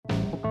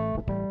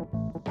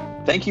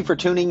Thank you for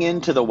tuning in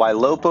to the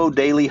Wailopo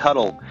Daily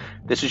Huddle.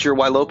 This is your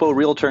Wailopo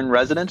Realtor in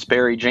Residence,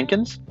 Barry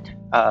Jenkins.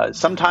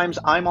 Sometimes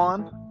I'm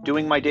on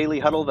doing my daily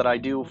huddle that I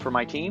do for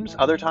my teams.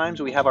 Other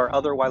times we have our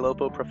other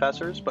Wailopo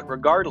professors, but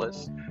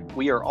regardless,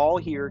 we are all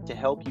here to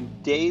help you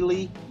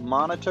daily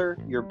monitor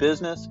your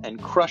business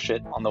and crush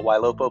it on the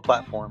Wailopo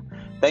platform.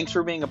 Thanks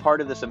for being a part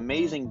of this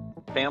amazing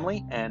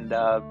family, and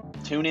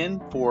tune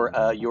in for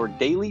your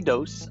daily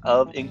dose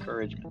of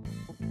encouragement.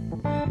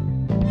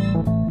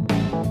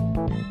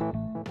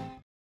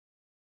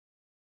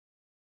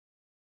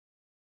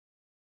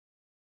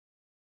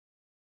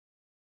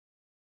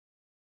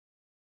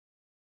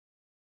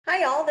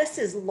 Hi, all. This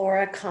is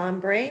Laura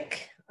Combrink,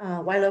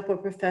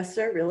 Wailopo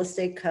professor, real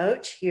estate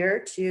coach,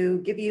 here to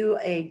give you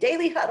a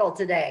daily huddle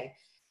today.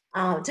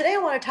 Today, I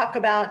want to talk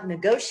about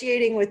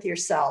negotiating with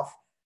yourself,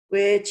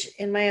 which,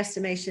 in my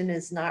estimation,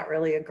 is not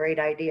really a great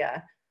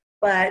idea.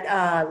 But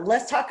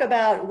let's talk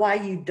about why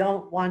you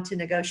don't want to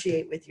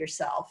negotiate with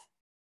yourself.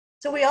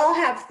 So we all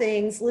have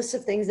lists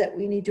of things that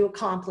we need to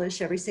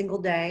accomplish every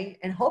single day.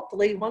 And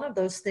hopefully one of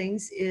those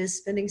things is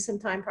spending some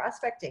time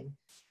prospecting,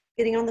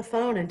 getting on the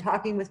phone and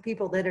talking with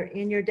people that are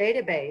in your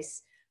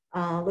database,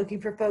 looking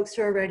for folks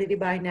who are ready to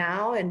buy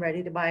now and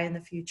ready to buy in the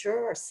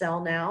future, or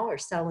sell now or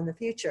sell in the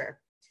future.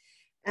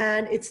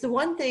 And it's the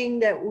one thing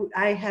that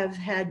I have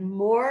had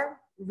more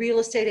real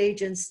estate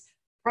agents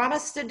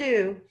promise to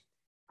do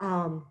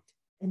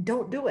and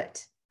don't do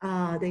it.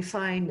 They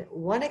find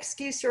one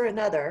excuse or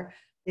another.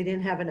 They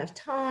didn't have enough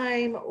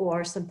time,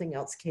 or something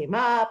else came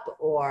up,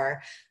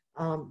 or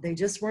they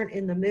just weren't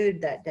in the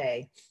mood that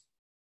day.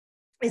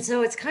 And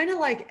so it's kind of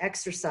like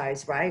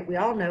exercise, right? We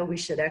all know we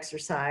should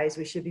exercise.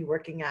 We should be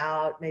working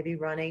out, maybe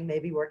running,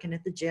 maybe working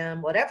at the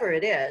gym, whatever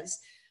it is.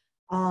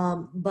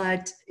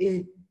 But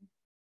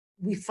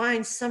we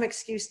find some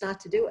excuse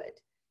not to do it.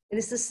 And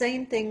it's the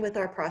same thing with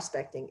our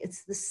prospecting.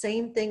 It's the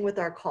same thing with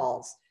our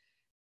calls.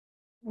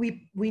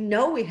 We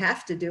know we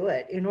have to do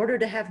it. In order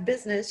to have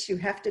business, you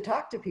have to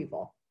talk to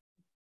people.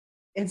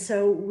 And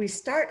so we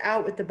start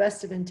out with the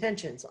best of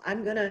intentions.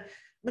 I'm gonna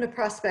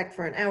prospect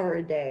for an hour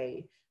a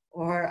day,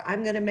 or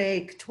I'm gonna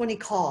make 20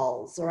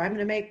 calls, or I'm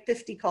gonna make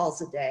 50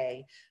 calls a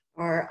day,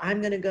 or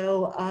I'm gonna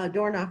go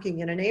door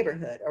knocking in a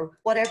neighborhood, or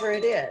whatever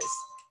it is.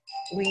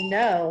 We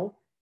know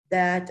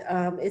that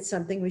it's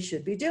something we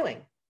should be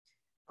doing.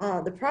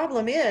 The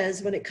problem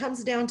is, when it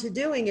comes down to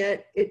doing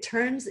it, it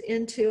turns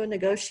into a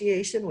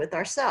negotiation with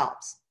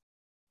ourselves.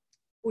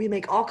 We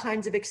make all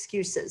kinds of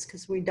excuses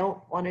because we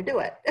don't want to do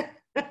it.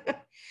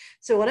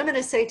 So what I'm going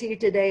to say to you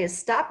today is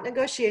stop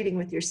negotiating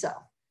with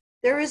yourself.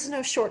 There is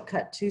no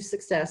shortcut to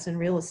success in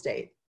real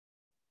estate.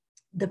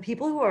 The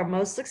people who are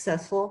most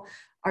successful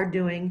are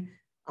doing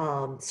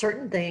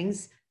certain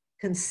things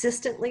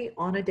consistently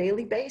on a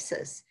daily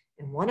basis.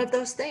 And one of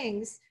those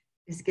things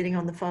is getting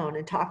on the phone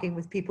and talking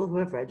with people who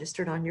have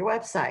registered on your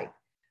website.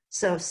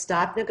 So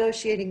stop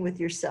negotiating with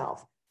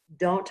yourself.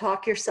 Don't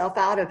talk yourself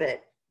out of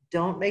it.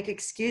 Don't make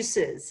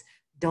excuses.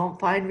 Don't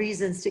find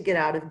reasons to get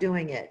out of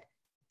doing it.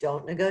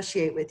 Don't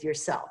negotiate with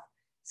yourself.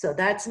 So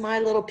that's my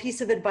little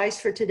piece of advice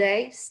for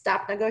today.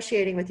 Stop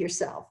negotiating with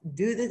yourself.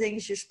 Do the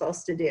things you're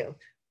supposed to do.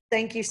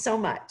 Thank you so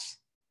much.